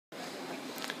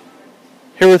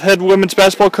Here with head women's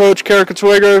basketball coach Cara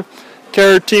Consuegra.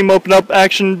 Cara, team opened up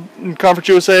action in Conference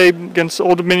USA against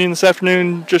Old Dominion this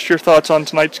afternoon. Just your thoughts on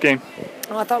tonight's game.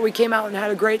 Well, I thought we came out and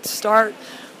had a great start,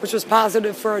 which was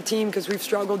positive for our team because we've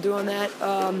struggled doing that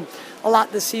a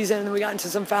lot this season. We got into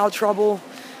some foul trouble,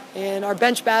 and our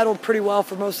bench battled pretty well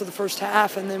for most of the first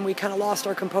half, and then we kind of lost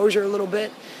our composure a little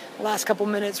bit. The last couple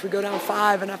minutes, we go down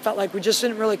 5, and I felt like we just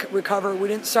didn't really recover. We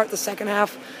didn't start the second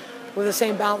half with the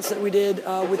same bounce that we did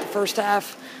with the first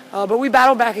half. But we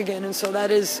battled back again, and so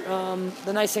that is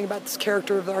the nice thing about this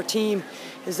character of our team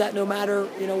is that no matter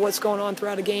what's going on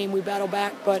throughout a game, we battle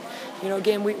back. But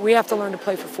again, we have to learn to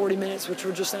play for 40 minutes, which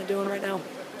we're just not doing right now.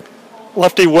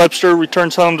 Lefty Webster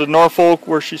returns home to Norfolk,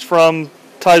 where she's from.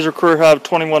 Ties her career high of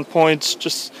 21 points.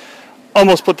 Just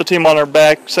almost put the team on her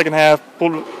back. Second half,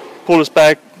 pulled us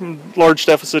back. Large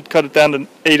deficit, cut it down to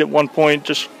 8 at one point.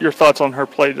 Just your thoughts on her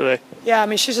play today. Yeah, I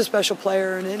mean, she's a special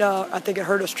player, and I think it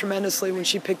hurt us tremendously when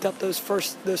she picked up those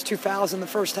 2 fouls in the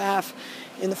first half,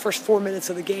 in the first 4 minutes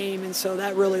of the game, and so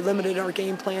that really limited our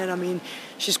game plan. I mean,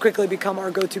 she's quickly become our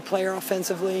go-to player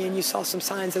offensively, and you saw some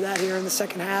signs of that here in the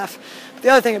second half. But the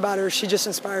other thing about her is she just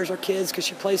inspires our kids because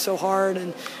she plays so hard,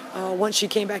 and once she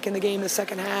came back in the game in the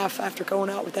second half after going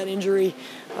out with that injury,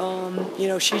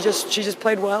 she just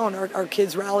played well, and our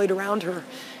kids rallied around her.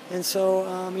 And so,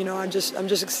 I'm just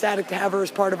ecstatic to have her as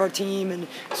part of our team, and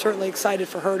certainly excited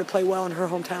for her to play well in her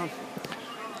hometown.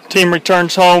 Team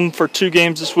returns home for 2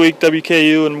 games this week,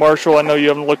 WKU and Marshall. I know you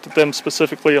haven't looked at them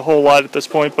specifically a whole lot at this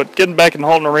point, but getting back in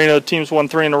Halton Arena, the team's won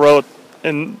 3 in a row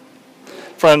in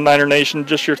front of Niner Nation.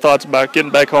 Just your thoughts about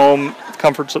getting back home,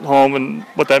 comforts at home, and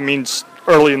what that means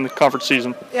early in the conference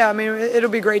season. Yeah, I mean, it'll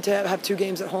be great to have 2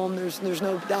 games at home. There's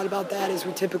no doubt about that, as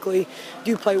we typically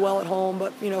do play well at home.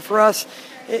 But, for us,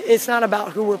 it's not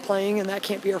about who we're playing, and that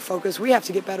can't be our focus. We have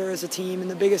to get better as a team, and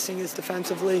the biggest thing is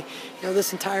defensively.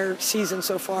 This entire season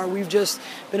so far, we've just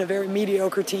been a very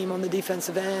mediocre team on the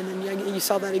defensive end, and you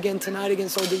saw that again tonight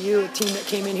against ODU, a team that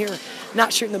came in here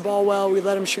not shooting the ball well. We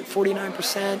let them shoot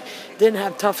 49%, didn't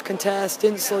have tough contests,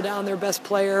 didn't slow down their best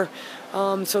player.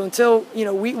 So until,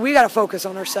 we got to focus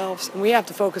on ourselves, and we have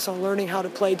to focus on learning how to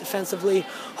play defensively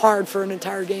hard for an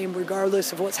entire game,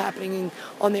 regardless of what's happening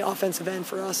on the offensive end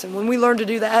for us. And when we learn to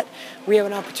do that, we have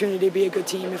an opportunity to be a good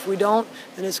team. If we don't,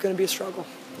 then it's going to be a struggle.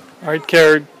 All right,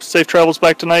 Cara, safe travels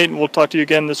back tonight, and we'll talk to you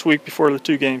again this week before the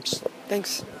 2 games.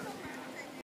 Thanks.